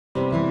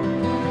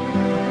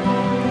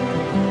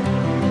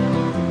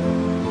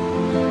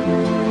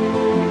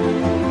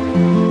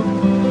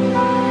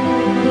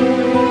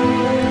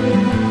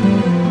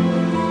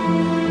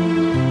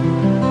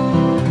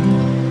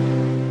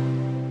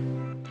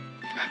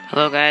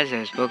Hello guys,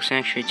 it's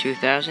Pokesentry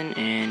 2000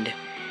 and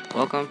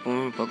welcome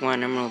for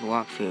Pokemon Emerald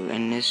walkthrough.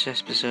 In this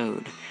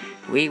episode,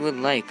 we would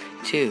like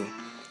to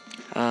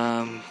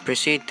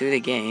proceed through the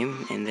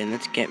game, and then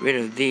let's get rid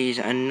of these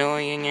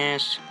annoying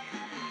ass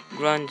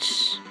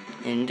grunts.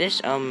 In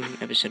this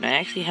episode, I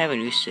actually have a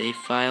new save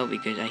file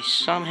because I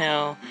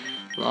somehow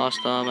lost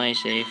all my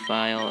save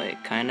file.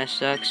 It kinda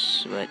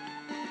sucks, but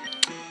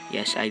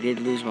yes, I did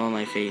lose all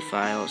my save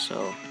files,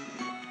 so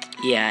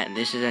yeah,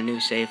 this is a new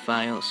save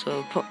file,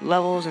 so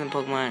levels and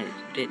Pokemon are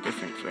a bit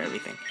different for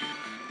everything.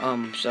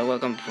 So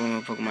welcome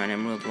to Pokemon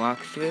Emerald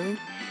walkthrough.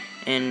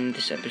 In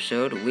this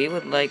episode, we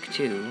would like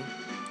to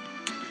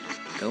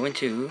go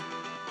into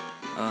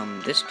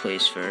this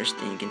place first,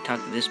 and you can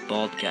talk to this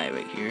bald guy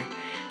right here.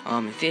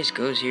 If this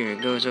goes here,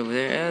 it goes over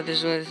there. Oh, this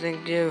is what this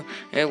thing do.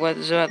 Hey, what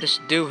is about this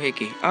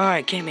doohickey? Oh,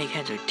 I can't make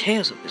heads or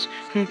tails of this.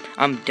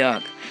 I'm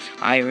Doug.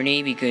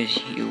 Irony, because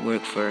you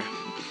work for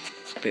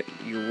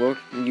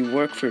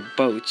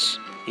boats,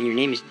 and your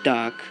name is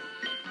Doc.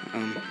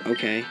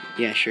 Okay,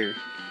 yeah, sure,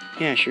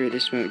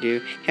 this won't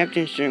do.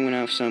 Captain Stern went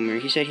off somewhere.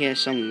 He said he has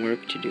some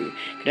work to do.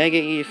 Could I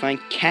get you to find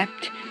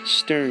Capt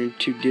Stern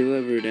to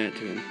deliver that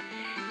to him?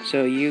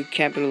 So you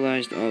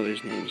capitalized all of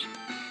his names.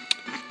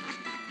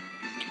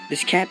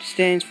 This Cap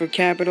stands for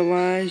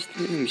capitalized?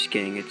 I'm just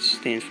kidding, it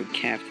stands for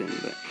Captain,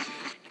 but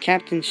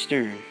Captain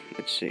Stern,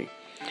 let's see.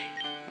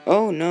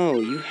 Oh no,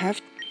 you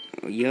have,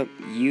 yep,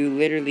 you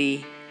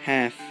literally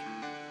have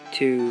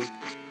to,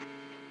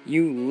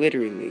 you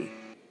literally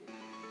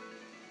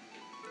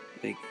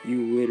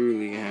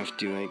have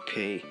to, like,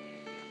 pay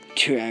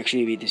to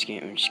actually beat this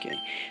game. I'm just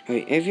kidding.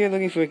 Wait, if you're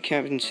looking for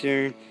Captain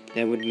Stern,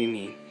 that would be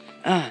me.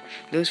 Ah,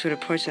 those were the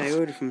parts I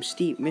ordered from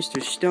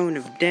Mr. Stone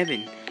of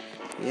Devon.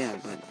 Yeah,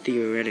 but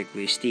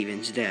theoretically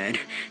Steven's dead,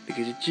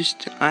 because it's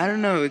just, I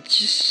don't know, it's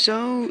just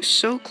so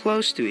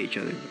close to each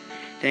other.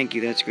 Thank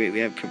you, that's great. We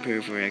have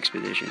prepared for our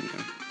expedition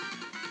now.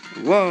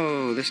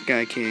 Whoa, this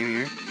guy came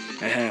here.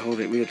 Hold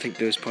it, we'll take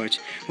those parts.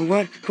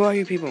 What? Who are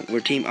you people?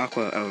 We're Team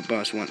Aqua, our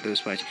boss want those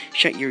parts.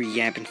 Shut your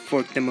yap and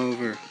fork them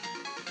over.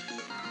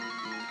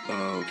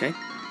 Okay.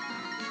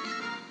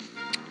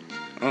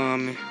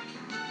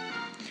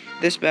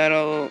 This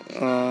battle,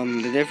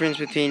 the difference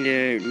between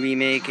the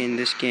remake and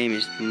this game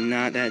is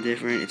not that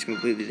different. It's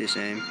completely the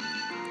same.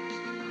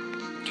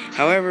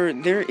 However,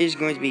 there is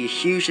going to be a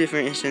huge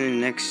difference in the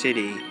next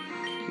city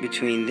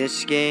between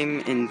this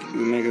game and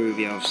Mega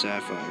Ruby Alpha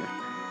Sapphire.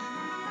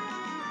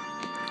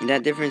 And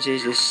that difference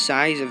is the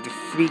size of the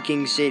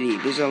freaking city.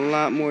 There's a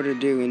lot more to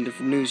do in the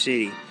new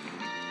city,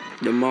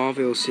 the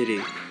Mauville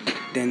city,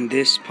 than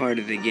this part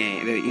of the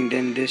game,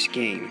 than this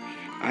game.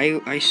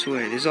 I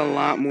swear, there's a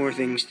lot more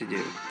things to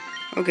do.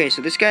 Okay,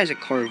 so this guy's a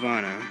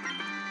Carvanha.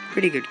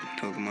 Pretty good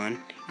Pokemon.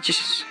 It's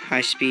just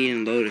high speed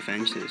and low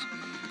defenses.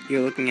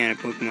 You're looking at a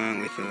Pokemon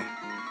with a,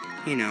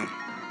 you know,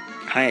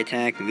 high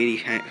attack, really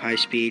high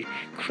speed,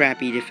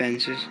 crappy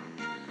defenses.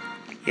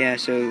 Yeah,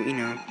 so, you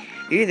know,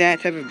 you're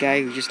that type of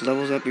guy who just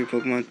levels up your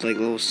Pokemon to like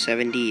level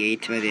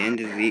 78 by the end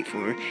of the Elite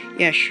Four.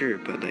 Yeah, sure,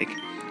 but like,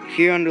 if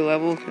you're under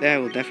level, that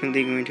will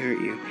definitely going to hurt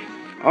you.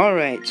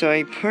 Alright, so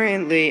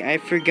apparently I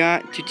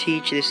forgot to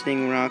teach this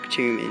thing Rock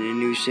Tomb in a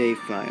new save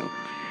file.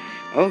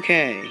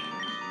 Okay.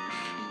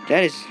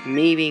 That is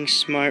me being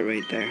smart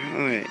right there.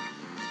 Alright.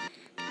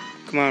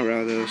 Come on,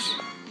 Raldos.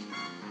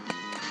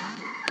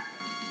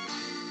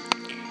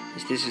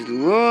 This is,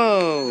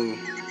 whoa!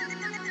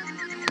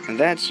 Now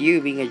that's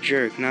you being a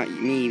jerk, not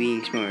me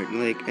being smart.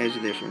 Like, there's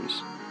a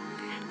difference.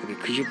 Okay,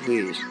 could you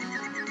please?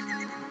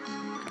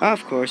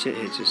 Of course it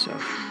hits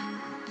itself.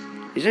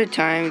 Is there a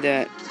time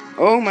that,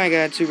 oh my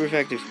god, super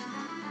effective.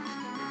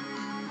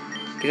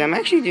 Because I'm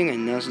actually doing a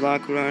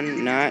Nuzlocke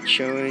run, not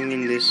showing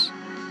in this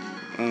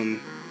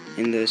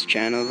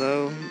channel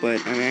though, but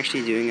I'm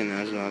actually doing a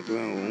Nuzlocke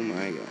run. Oh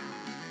my god.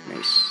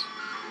 Nice.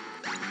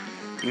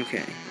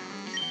 Okay.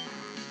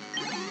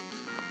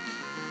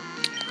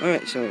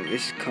 Alright, so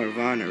this is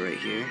Carvanha right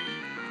here.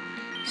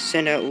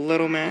 Send out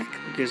Little Mac,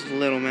 because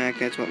Little Mac,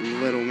 that's what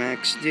Little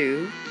Macs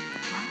do.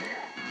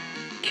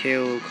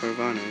 Kill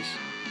Carvanhas.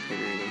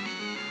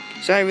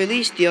 So I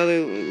released the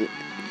other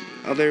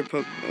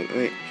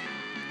wait.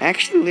 I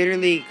actually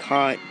literally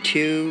caught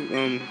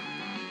two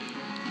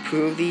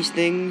of these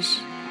things.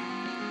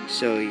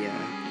 So yeah,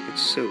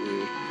 it's so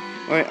weird.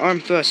 Alright, Arm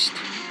Thrust.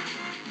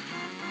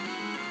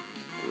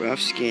 Rough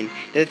Skin.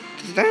 The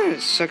thing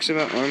that sucks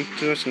about Arm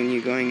Thrust when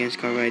you're going against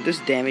Carvanha, it does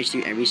damage to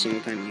you every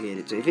single time you hit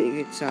it. So if it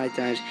hits 5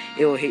 times,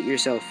 it will hit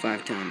yourself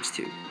 5 times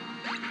too.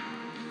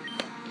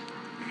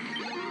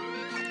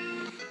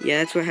 Yeah,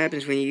 that's what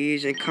happens when you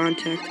use a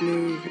contact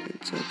move.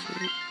 It sucks,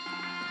 right?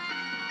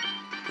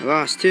 I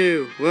lost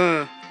 2.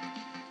 Whoa.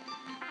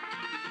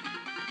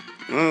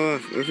 Oh,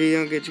 if you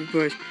don't get 2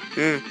 points,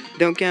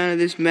 don't count on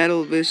this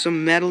metal. There's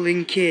some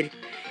meddling kid.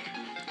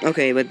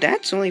 Okay, but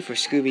that's only for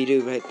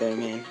Scooby-Doo right there,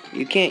 man.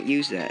 You can't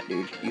use that,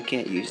 dude. You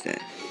can't use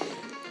that.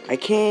 I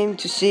came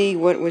to see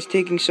what was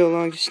taking so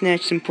long to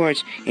snatch some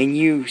parts, and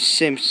you,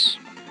 simps,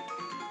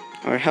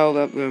 are held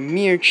up a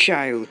mere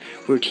child.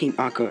 We're Team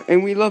Aqua,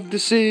 and we love the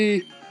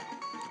sea.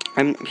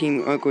 I'm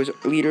Team Aqua's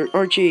leader,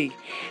 Archie.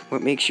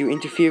 What makes you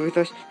interfere with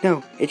us?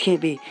 No, it can't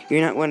be.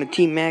 You're not one of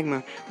Team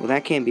Magma. Well,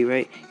 that can't be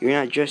right. You're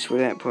not just for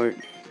that part.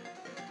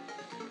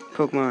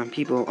 Pokemon,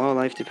 people, all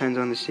life depends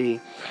on the sea.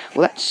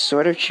 Well, that's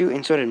sort of true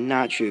and sort of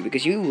not true,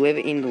 because you live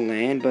in the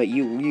land, but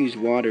you use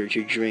water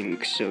to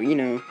drink, so, you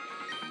know,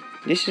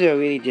 this is a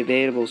really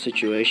debatable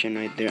situation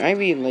right there. I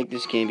really like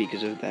this game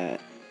because of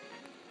that.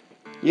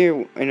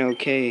 You're an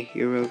okay,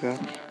 Euroka.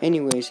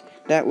 Anyways,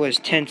 that was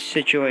tense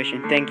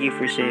situation. Thank you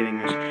for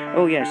saving us.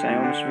 Oh yes, I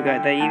almost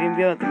forgot that you even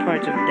built the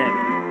parts of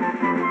Devon.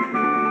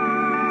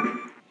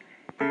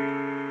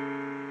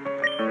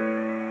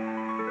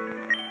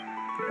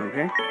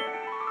 Okay.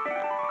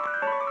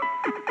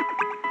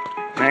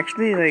 I'm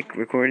actually, like,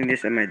 recording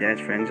this at my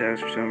dad's friend's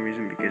house for some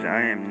reason because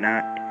I am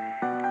not...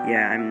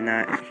 Yeah, I'm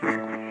not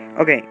here.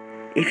 Okay,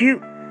 if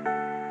you...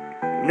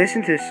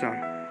 Listen to this song.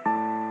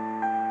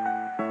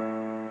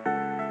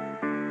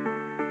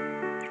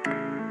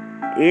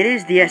 It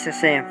is the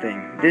SSN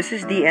thing. This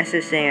is the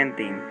SSN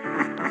thing.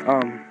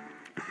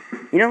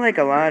 You know, like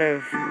a lot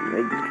of,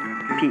 like,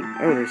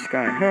 oh, there's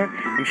Scott. Huh?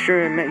 I'm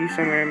sure I met you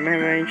somewhere.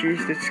 Remember I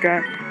introduced to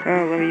Scott?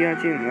 Oh, let me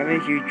out too. Let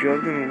me, you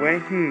drove them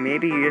away?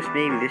 Maybe you just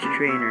maybe this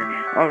trainer.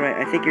 Alright,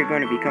 I think you're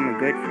going to become a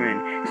good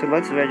friend. So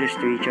let's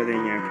register each other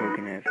in your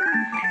Pokédex.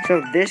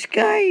 So this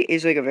guy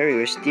is like a very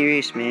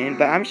mysterious man,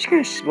 but I'm just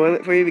going to spoil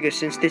it for you because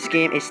since this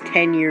game is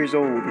 10 years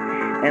old,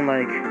 and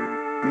like,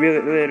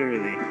 really,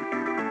 literally.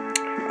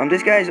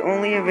 This guy's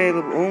only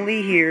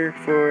here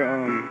for,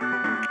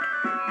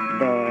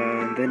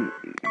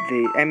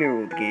 the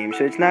Emerald game,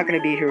 so it's not going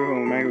to be here for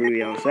Omega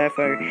Ruby Alpha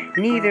Sapphire,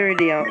 neither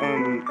the,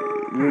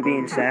 Ruby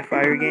and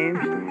Sapphire games,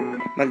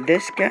 but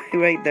this guy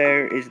right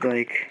there is,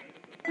 like,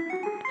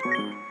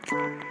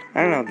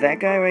 I don't know, that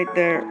guy right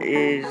there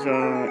is,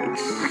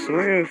 it's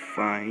sort of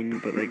fine,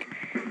 but, like,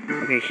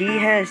 okay,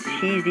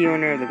 he's the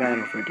owner of the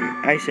Battlefront, dude.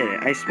 I said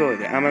it, I spoiled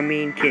it, I'm a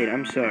mean kid,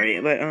 I'm sorry,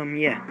 but,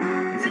 yeah,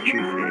 that's the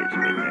truth, it is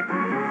right there.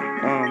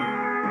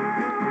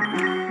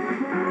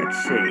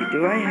 Let's see,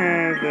 do I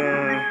have,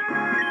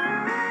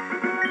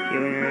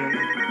 healing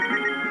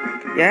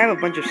item? Yeah, I have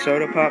a bunch of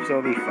soda pops, so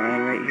I'll be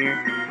fine right here.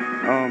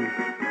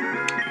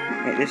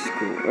 Hey, this is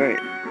cool. Alright,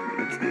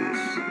 let's do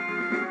this.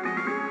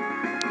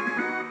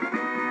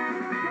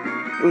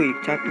 Ooh, you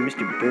can talk to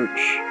Mr.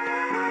 Birch.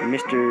 And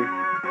Mr.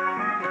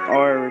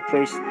 R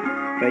replaced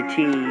by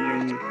T,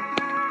 and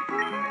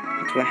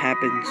that's what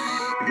happens,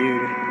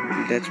 dude.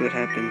 That's what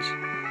happens.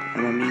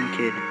 I'm a mean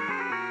kid.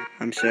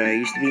 I'm sorry, I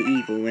used to be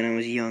evil when I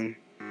was young.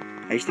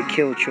 I used to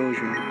kill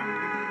children.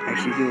 I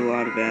used to do a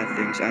lot of bad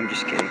things. I'm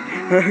just kidding.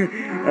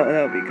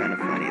 that would be kind of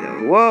funny,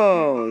 though.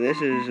 Whoa,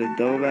 this is a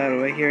double battle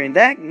right here. And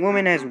that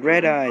woman has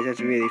red eyes.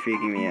 That's really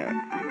freaking me out.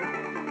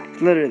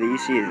 Literally, you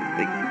see it,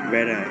 like,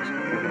 red eyes.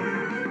 Okay.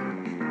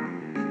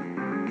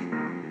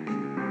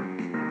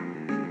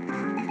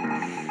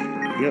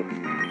 Yep.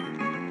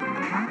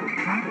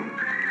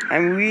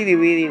 I'm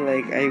really,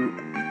 like, I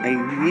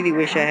really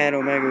wish I had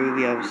Omega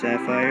Ruby Alpha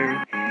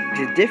Sapphire.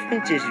 The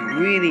difference is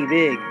really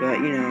big, but,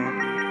 you know,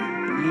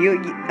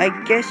 I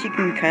guess you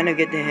can kind of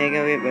get the hang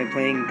of it by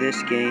playing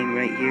this game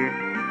right here.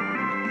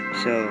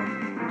 So,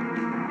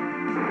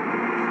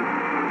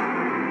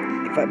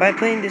 by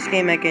playing this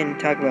game, I can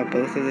talk about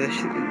both of the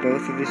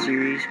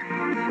series.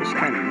 It's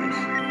kind of nice.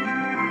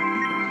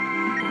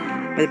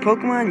 But the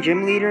Pokemon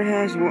Gym Leader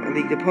has, the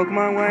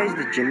Pokemon-wise,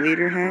 the Gym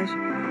Leader has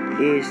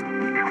is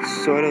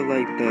sort of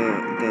like the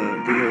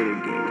older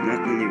games,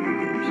 not the newer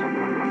games.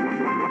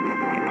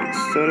 Yeah,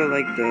 it's sort of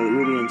like the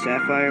Ruby and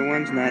Sapphire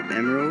ones, not the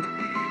Emerald.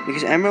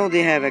 Because Emerald,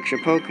 they have extra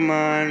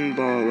Pokemon,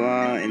 blah, blah,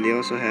 blah, and they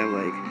also have,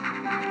 like,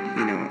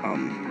 you know,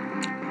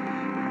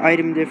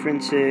 item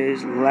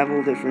differences,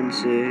 level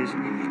differences,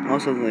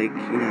 also, like,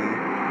 you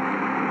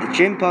know, the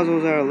gym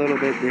puzzles are a little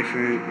bit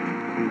different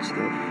and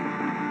stuff.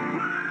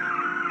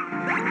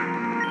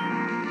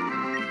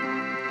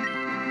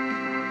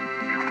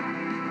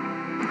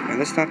 Alright,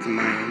 let's talk to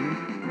Mayan.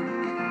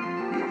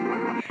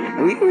 I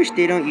really wish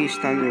they don't use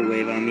Thunder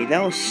Wave on me, that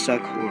will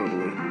suck horribly.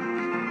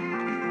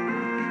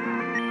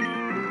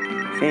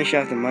 Finish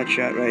off the mud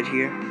shot right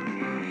here.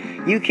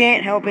 You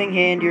can't helping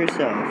hand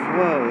yourself.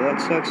 Whoa,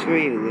 that sucks for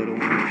you, Little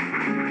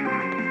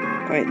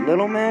Mac. Alright,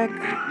 Little Mac,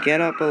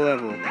 get up a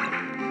level.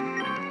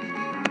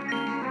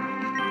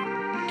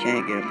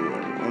 Can't get up a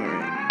level,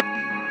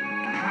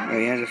 alright. Oh,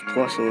 he has a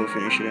plus, so we'll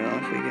finish it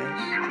off, I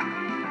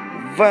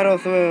guess. Vital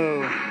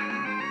Throw!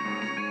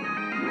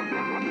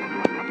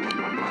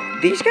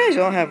 These guys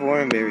all have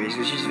Oran Berries,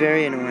 which is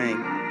very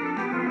annoying.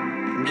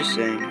 I'm just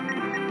saying.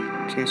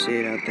 I'm just gonna say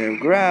it out there.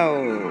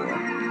 Growl!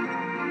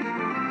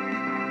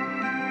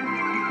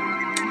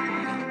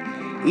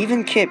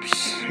 Even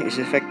Kips is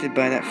affected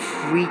by that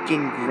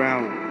freaking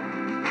growl.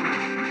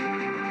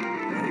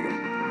 There you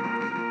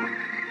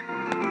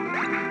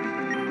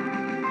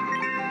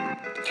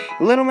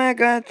go. Little Mac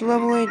got to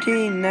level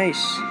 18.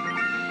 Nice.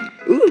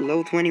 Ooh,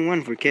 level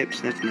 21 for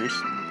Kips. That's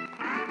nice.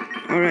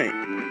 Alright.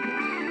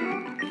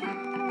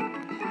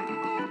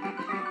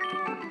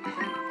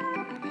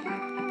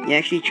 He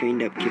actually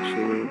trained up Kips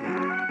for a little bit.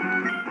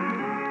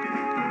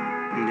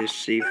 And this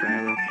save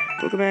file.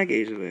 Pokemon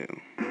Azalea.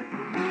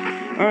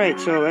 Alright,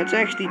 so let's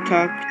actually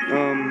talk,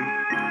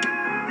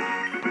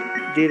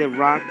 use the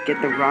Rock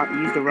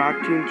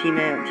Tomb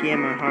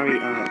TM on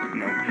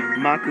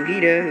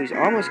Makuhita, who's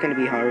almost gonna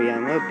be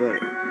Hariyama, but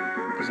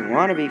doesn't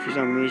want to be for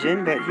some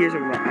reason. But here's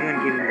I'm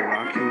gonna give him the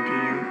Rock Tomb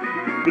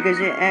TM, because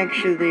it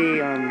actually,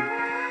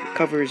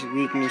 covers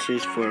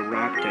weaknesses for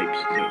rock types,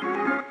 so.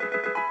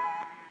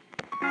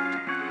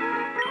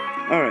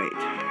 Alright.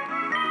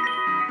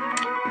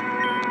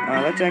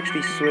 Let's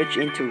actually switch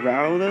into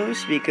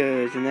Rowlos,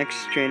 because the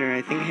next trainer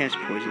I think has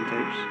poison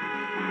types.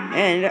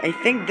 And I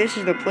think this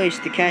is the place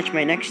to catch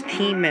my next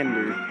team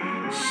member.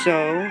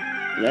 So,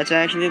 let's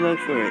actually look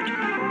for it.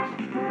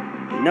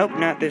 Nope,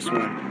 not this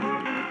one.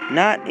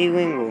 Not a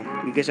Lingual,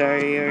 because I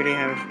already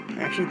have,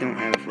 actually don't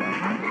have a fly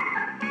type.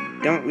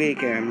 Don't really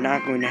care, I'm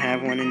not going to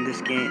have one in this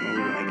game. Oh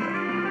my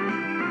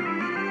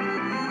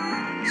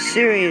god.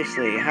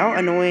 Seriously, how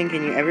annoying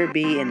can you ever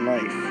be in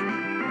life?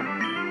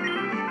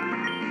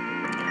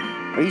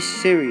 Are you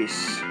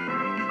serious?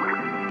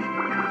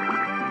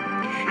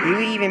 You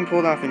even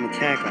pulled off an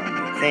attack on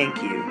me.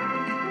 Thank you.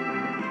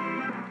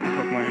 My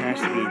Pokemon has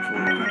to be in full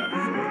health right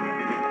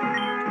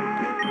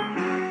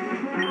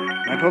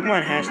now. My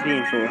Pokemon has to be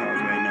in full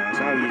health right now,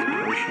 so I'll use a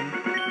potion.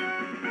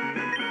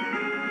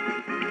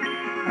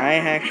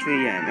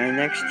 My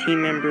next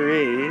team member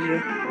is...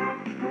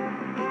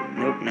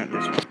 Nope, not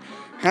this one.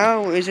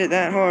 How is it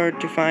that hard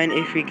to find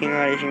a freaking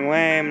audition? Why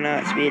am I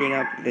not speeding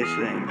up this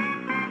thing?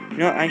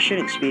 No, I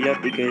shouldn't speed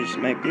up because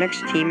my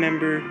next team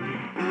member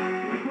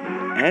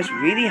has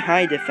really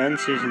high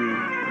defenses and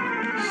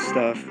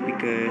stuff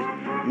because...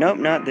 Nope,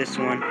 not this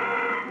one.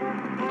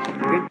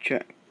 Good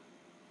try.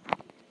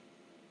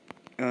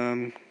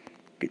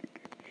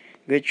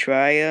 Good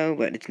trio,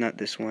 but it's not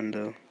this one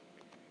though.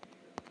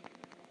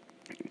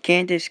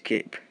 Can't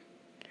escape.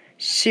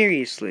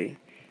 Seriously,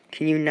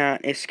 can you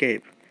not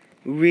escape?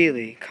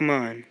 Really? Come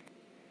on.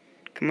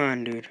 Come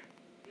on, dude.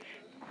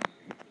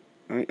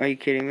 Are you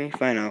kidding me?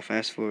 Fine, I'll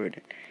fast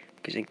forward.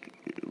 Because I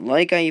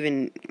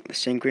even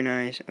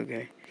synchronize.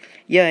 Okay.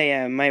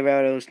 Yeah, my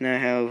Rowlos now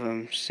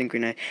have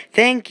synchronized.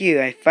 Thank you!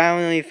 I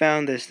finally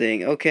found this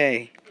thing.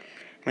 Okay.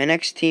 My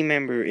next team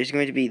member is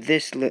going to be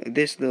this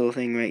little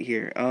thing right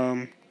here.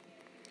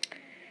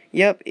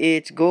 Yep,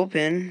 it's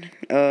Gulpin.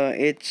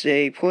 It's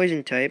a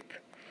poison type.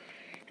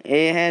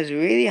 It has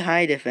really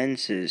high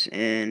defenses,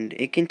 and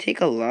it can take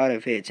a lot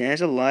of hits. It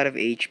has a lot of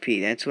HP.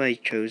 That's why I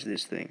chose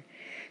this thing.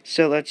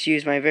 So let's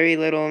use my very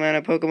little amount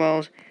of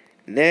Pokeballs.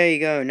 There you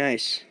go,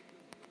 nice.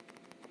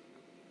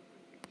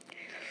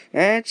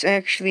 Let's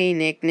actually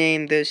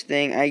nickname this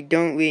thing. I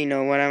don't really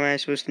know what am I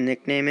supposed to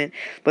nickname it,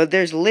 but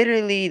there's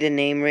literally the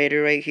name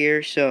rater right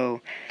here,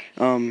 so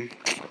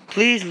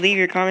please leave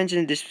your comments in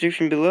the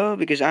description below,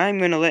 because I'm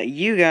going to let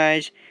you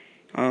guys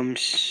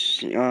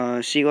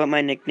see what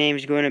my nickname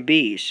is going to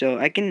be. So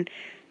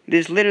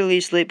there's literally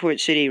Slateport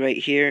City right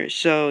here,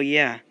 so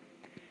yeah.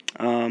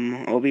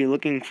 I'll be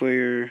looking for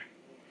your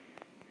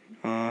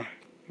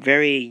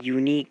very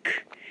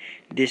unique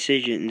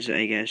decisions,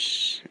 I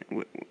guess.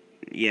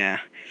 Yeah.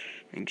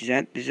 Is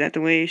that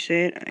the way you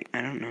say it?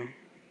 I don't know.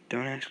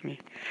 Don't ask me.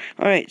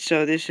 Alright,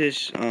 so this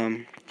is,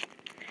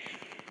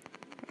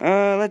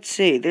 let's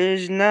see.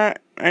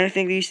 I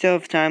think these still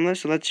have timeless,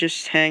 so let's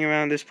just hang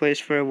around this place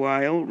for a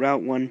while.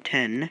 Route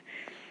 110.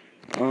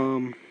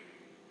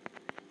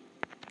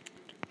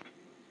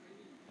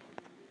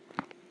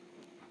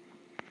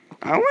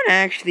 I want to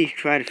actually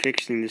try to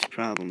fixing this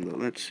problem, though.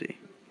 Let's see.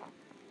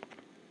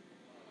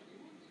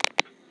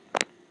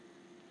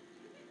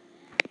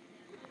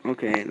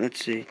 Okay,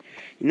 let's see.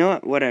 You know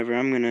what? Whatever.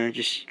 I'm gonna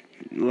just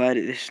let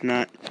this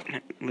not,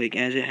 like,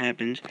 as it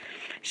happens.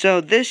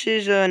 So, this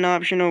is an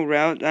optional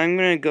route. I'm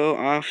gonna go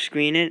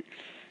off-screen it.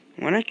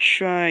 I wanna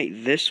try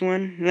this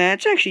one.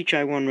 Let's actually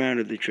try one round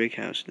of the Trick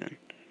House, then.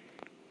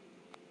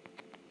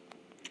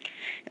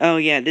 Oh,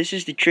 yeah, this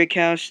is the Trick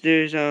House.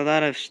 There's a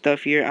lot of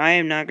stuff here. I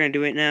am not gonna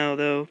do it now,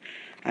 though.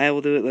 I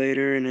will do it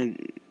later, in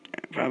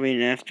probably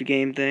an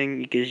after-game thing,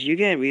 because you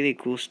get really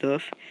cool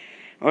stuff.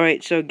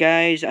 Alright, so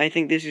guys, I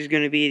think this is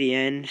going to be the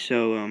end,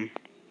 so,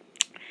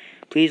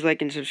 please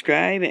like and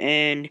subscribe,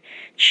 and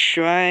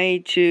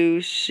try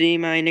to see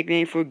my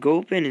nickname for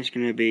Gulpin is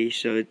going to be,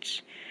 so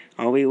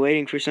I'll be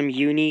waiting for some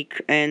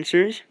unique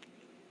answers.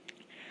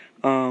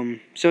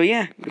 So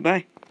yeah,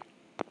 goodbye.